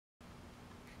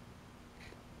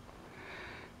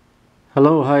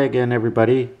Hello, hi again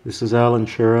everybody. This is Alan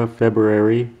Shura,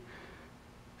 February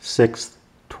 6th,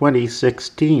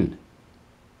 2016.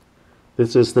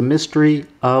 This is the mystery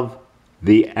of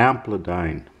the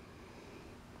amplidyne.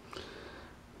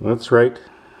 That's right.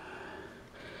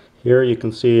 Here you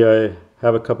can see I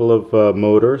have a couple of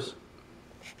motors,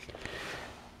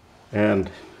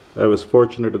 and I was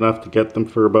fortunate enough to get them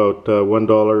for about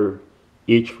 $1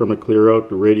 each from a clear out,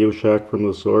 the Radio Shack from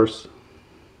the source.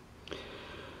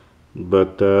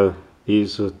 But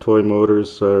these toy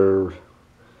motors are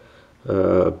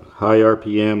high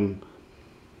RPM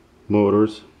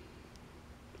motors,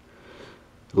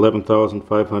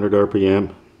 11,500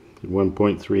 RPM,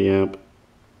 1.3 amp.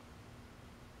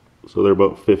 So they're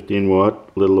about 15 watt,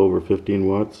 a little over 15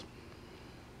 watts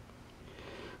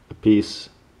a piece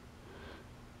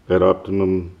at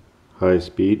optimum high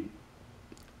speed.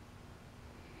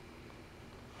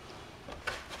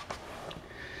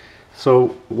 So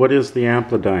what is the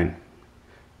amplidyne?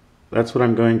 That's what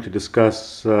I'm going to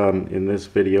discuss in this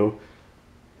video,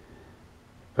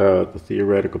 the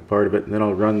theoretical part of it, and then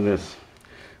I'll run this,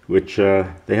 which they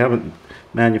haven't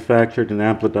manufactured an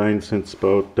amplidyne since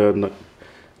about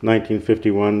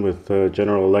 1951 with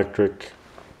General Electric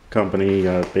company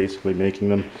basically making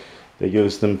them. They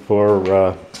used them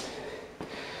for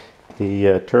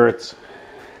the turrets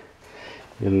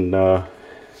in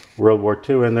World War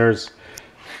II, and the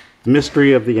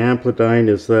mystery of the amplidyne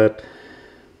is that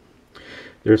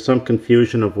there's some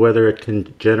confusion of whether it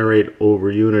can generate over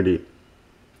unity,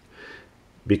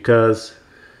 because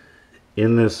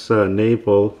in this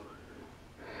naval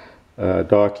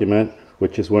document,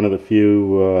 which is one of the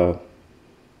few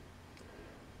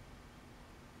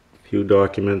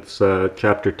documents,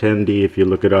 chapter 10D, if you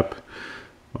look it up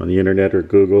on the internet or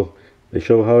Google, they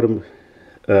show how to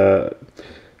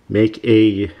make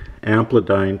a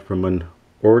amplidyne from an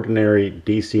ordinary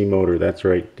DC motor. That's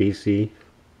right, DC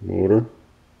motor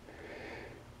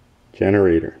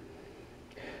generator.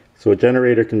 So a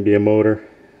generator can be a motor,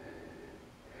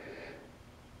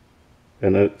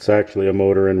 and it's actually a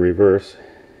motor in reverse.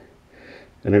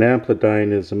 And an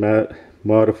amplidyne is a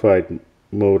modified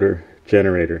motor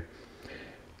generator.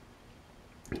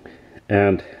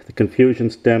 And the confusion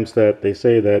stems that they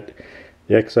say that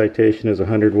the excitation is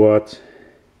 100 watts,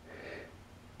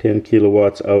 10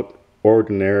 kilowatts out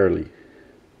ordinarily.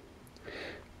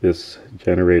 This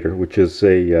generator, which is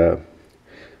as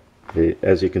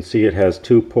you can see, it has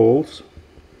two poles.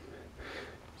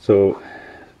 So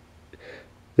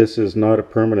this is not a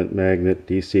permanent magnet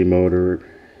DC motor,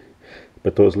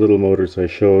 but those little motors I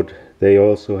showed, they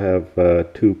also have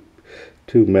two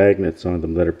magnets on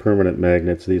them that are permanent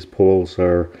magnets. These poles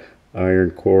are iron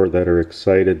core that are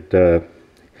excited, the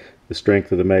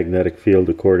strength of the magnetic field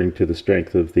according to the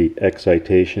strength of the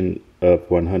excitation of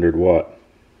 100 watt.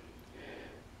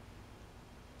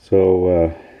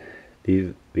 So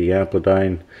the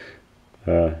amplidyne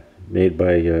made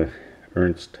by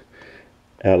Ernst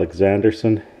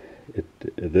Alexanderson,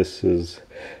 this is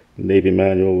Navy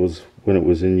manual, was when it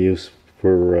was in use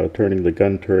for turning the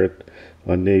gun turret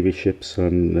on Navy ships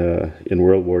in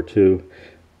World War II,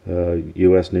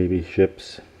 US Navy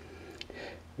ships.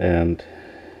 And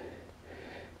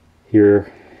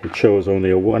here it shows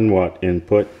only a 1 watt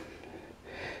input,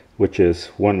 which is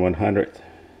 1/100th.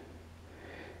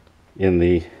 In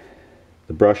the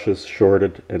brushes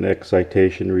shorted and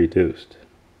excitation reduced.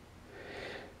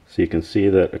 So you can see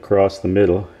that across the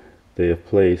middle they have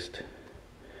placed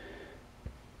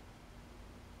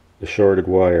the shorted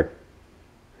wire.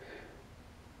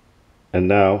 And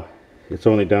now it's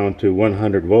only down to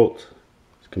 100 volts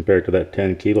compared to that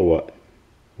 10 kilowatt.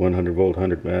 100 volt,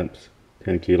 100 amps,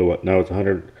 10 kilowatt. Now it's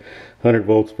 100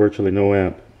 volts, virtually no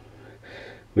amp,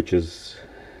 which is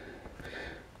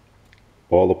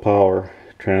all the power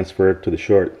transferred to the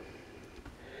short,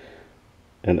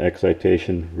 and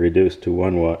excitation reduced to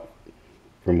 1 watt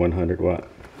from 100 watt.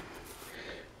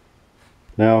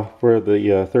 Now for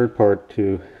the third part,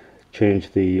 to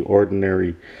change the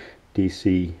ordinary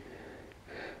DC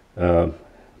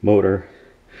motor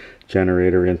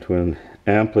generator into an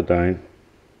amplidyne.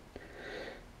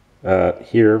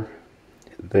 Here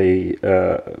they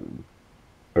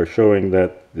are showing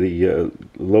that the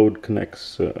load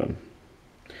connects to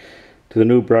the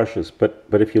new brushes, but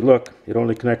if you look, it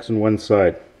only connects on one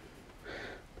side.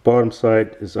 The bottom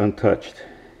side is untouched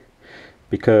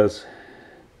because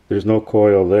there's no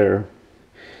coil there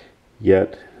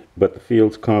yet, but the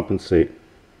fields compensate,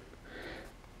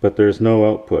 but there's no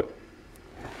output.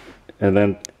 And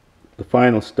then the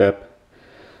final step,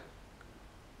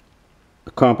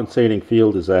 a compensating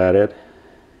field is added,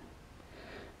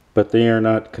 but they are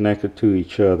not connected to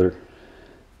each other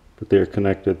but they're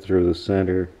connected through the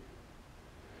center.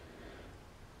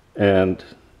 And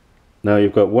now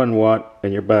you've got 1 watt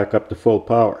and you're back up to full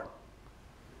power.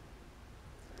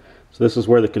 So this is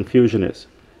where the confusion is.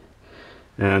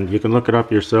 And you can look it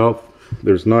up yourself.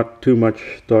 There's not too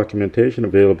much documentation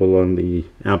available on the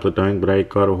amplidyne, but I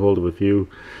got a hold of a few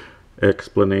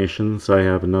explanations. I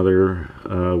have another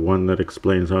one that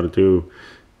explains how to do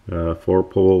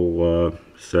 4-pole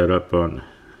setup on,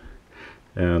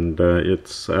 and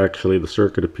it's actually, the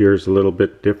circuit appears a little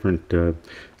bit different, a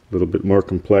little bit more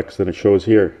complex than it shows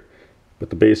here. But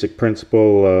the basic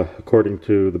principle, according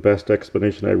to the best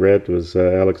explanation I read, was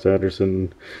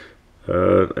Alexanderson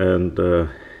and the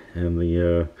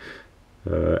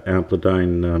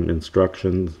amplidyne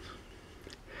instructions,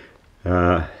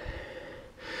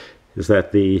 is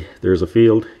that there's a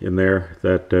field in there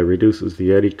that reduces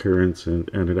the eddy currents, and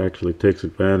it actually takes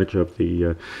advantage of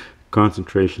the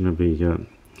concentration of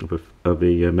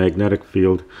a magnetic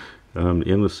field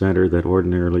in the center that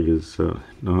ordinarily is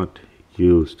not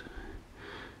used.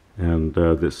 And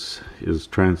this is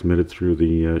transmitted through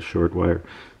the short wire.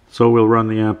 So we'll run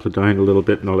the amplidyne a little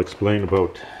bit, and I'll explain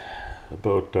about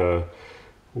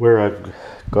where I've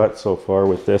got so far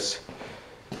with this.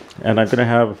 And I'm going to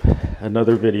have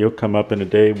another video come up in a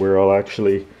day where I'll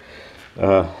actually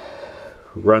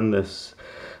run this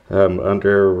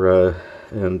under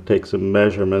and take some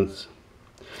measurements.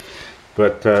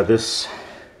 But this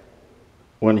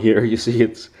one here, you see,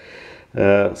 it's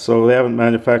so they haven't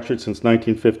manufactured since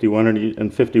 1951, and in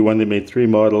 51 they made 3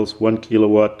 models, 1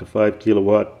 kilowatt to 5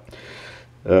 kilowatt.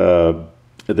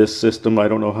 This system, I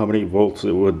don't know how many volts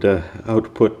it would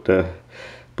output,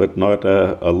 but not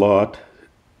a lot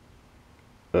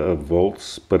of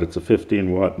volts, but it's a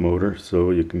 15-watt motor,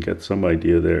 so you can get some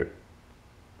idea there.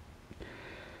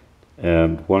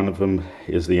 And one of them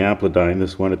is the amplidyne,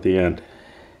 this one at the end.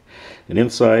 And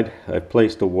inside I've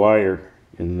placed a wire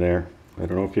in there. I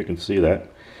don't know if you can see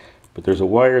that, but there's a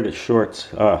wire that shorts.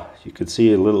 You can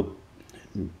see a little,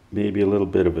 maybe a little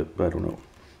bit of it, but I don't know.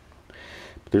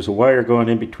 But there's a wire going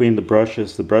in between the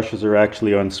brushes. The brushes are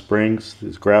actually on springs.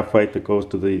 There's graphite that goes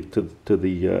to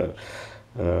the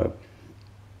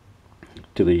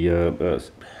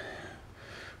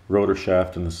rotor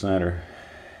shaft in the center,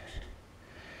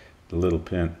 the little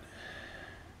pin.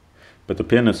 But the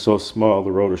pin is so small,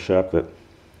 the rotor shaft,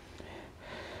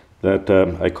 that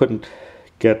I couldn't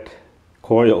get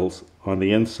coils on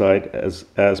the inside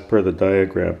as per the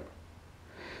diagram.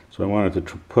 So I wanted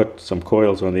to put some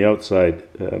coils on the outside,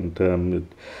 and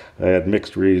I had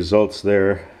mixed results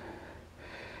there,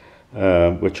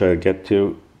 which I'll get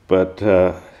to, but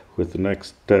with the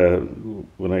next,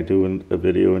 when I do a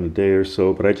video in a day or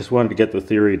so. But I just wanted to get the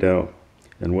theory down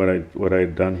and what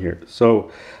I'd done here.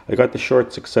 So I got the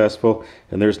short successful,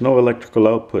 and there's no electrical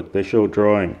output. They show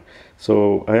drawing.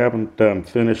 So I haven't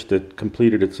finished it,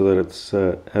 completed it, so that it's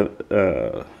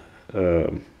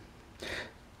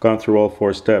gone through all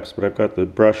 4 steps. But I've got the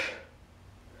brush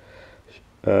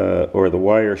or the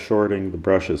wire shorting the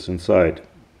brushes inside.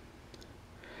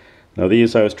 Now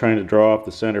these I was trying to draw off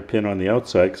the center pin on the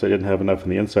outside because I didn't have enough on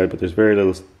the inside, but there's very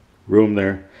little room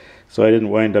there, so I didn't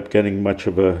wind up getting much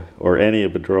of any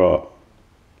of a draw.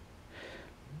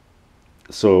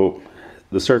 So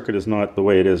the circuit is not the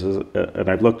way it is, and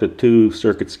I've looked at 2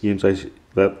 circuit schemes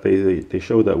that they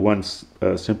show that one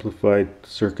simplified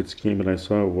circuit scheme, and I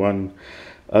saw one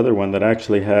other one that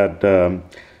actually had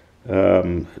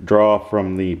draw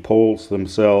from the poles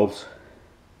themselves,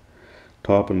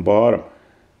 top and bottom,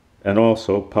 and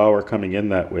also power coming in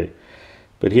that way.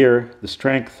 But here, the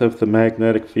strength of the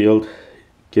magnetic field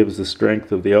gives the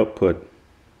strength of the output,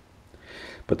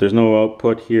 but there's no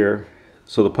output here,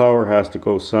 so the power has to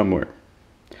go somewhere.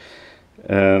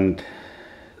 And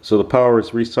so the power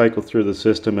is recycled through the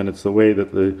system, and it's the way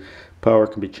that the power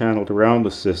can be channeled around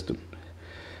the system.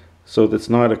 So that's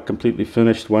not a completely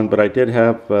finished one, but I did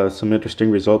have some interesting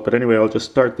result. But anyway, I'll just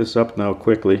start this up now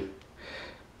quickly.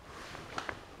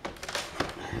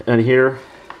 And here,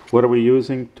 what are we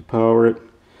using to power it?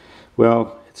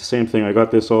 Well, it's the same thing. I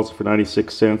got this also for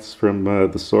 96 cents from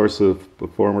the source of the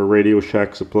former Radio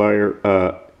Shack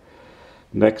supplier,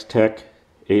 Next Tech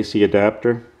AC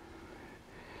adapter.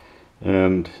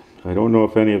 And I don't know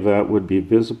if any of that would be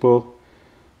visible,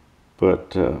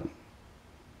 but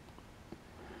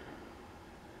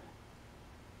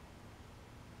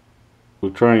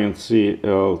we'll try and see.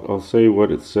 I'll say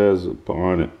what it says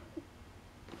on it.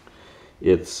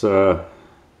 It's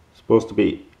supposed to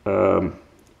be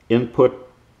input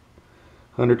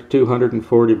 100 to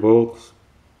 240 volts,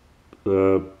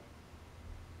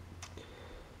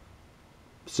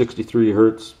 63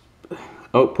 hertz.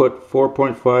 Output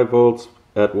 4.5 volts,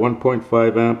 at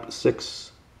 1.5 amp,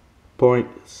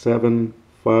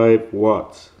 6.75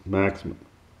 watts maximum.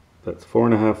 That's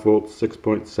 4.5 volts,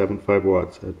 6.75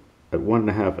 watts at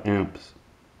 1.5 amps.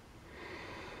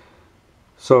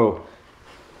 So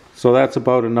that's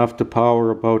about enough to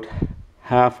power about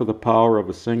half of the power of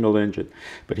a single engine.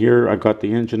 But here I've got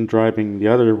the engine driving the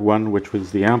other one, which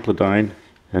was the amplidyne,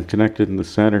 and connected in the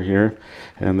center here,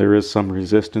 and there is some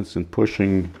resistance in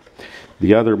pushing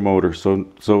the other motor. So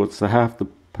it's the half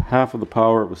of the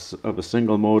power of a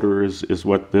single motor is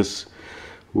what this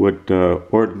would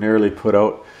ordinarily put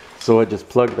out. So I just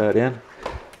plug that in,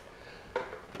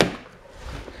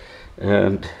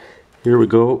 and here we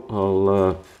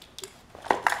go.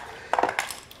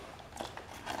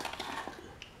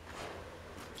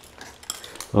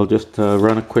 I'll just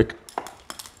run a quick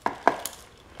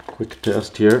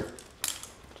test here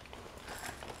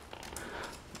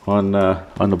on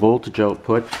the voltage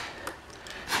output,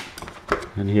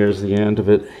 and here's the end of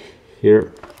it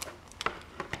here,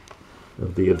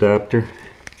 of the adapter.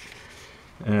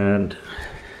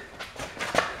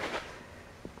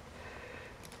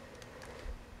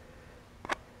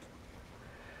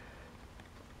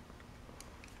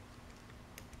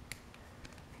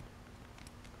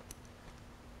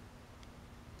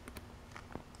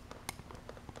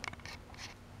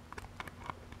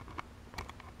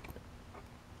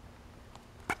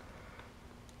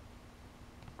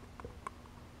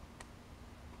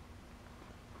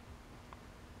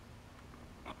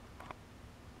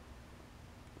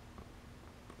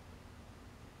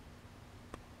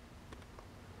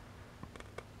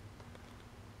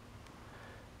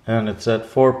 And it's at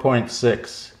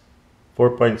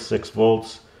 4.6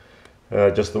 volts,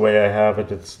 just the way I have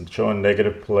it. It's showing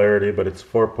negative polarity, but it's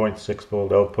 4.6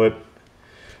 volt output.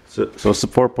 So it's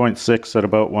 4.6 at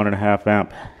about 1.5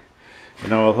 amp.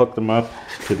 Now I'll hook them up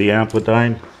to the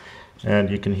amplidyne, and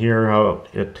you can hear how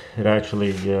it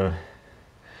actually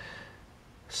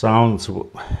sounds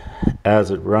as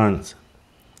it runs.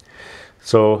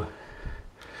 So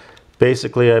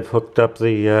basically I've hooked up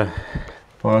the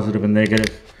positive and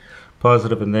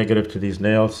negative to these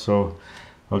nails. So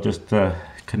I'll just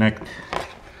connect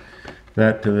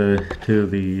that to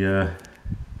the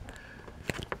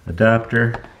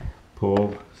adapter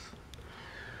pole.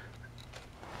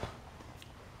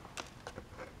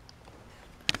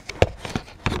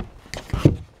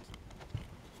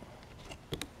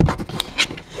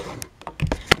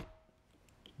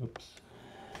 Oops.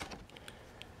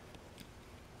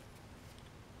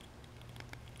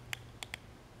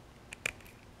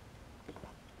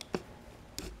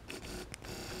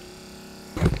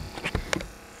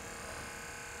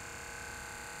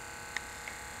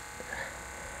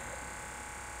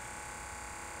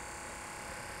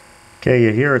 Okay,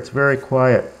 you hear it's very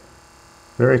quiet,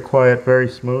 very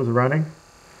smooth running,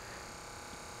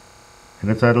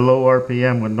 and it's at a low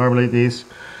RPM when normally these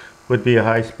would be a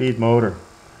high-speed motor.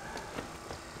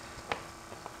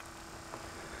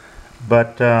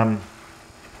 But there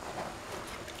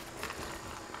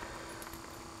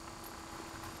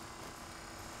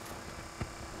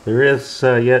is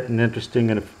yet an interesting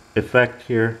effect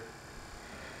here.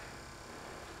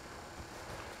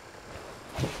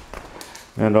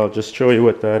 And I'll just show you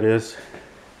what that is.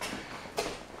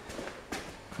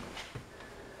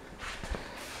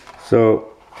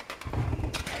 So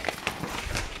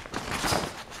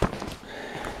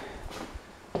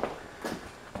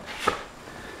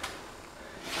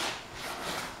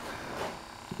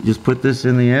just put this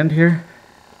in the end here,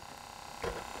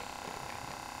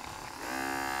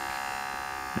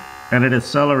 and it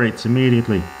accelerates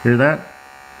immediately. Hear that?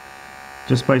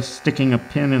 Just by sticking a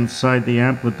pin inside the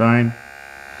amplidyne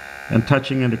and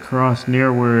touching it across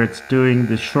near where it's doing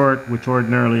the short, which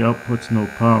ordinarily outputs no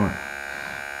power.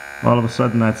 All of a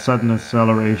sudden, that sudden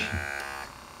acceleration.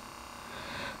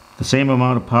 The same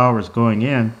amount of power is going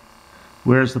in.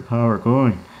 Where's the power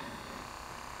going?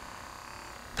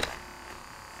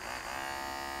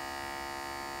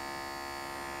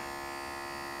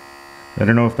 I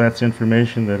don't know if that's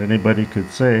information that anybody could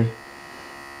say,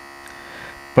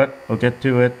 but I'll get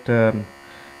to it.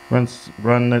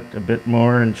 Run it a bit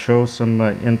more and show some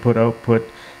input output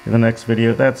in the next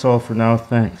video. That's all for now.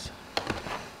 Thanks.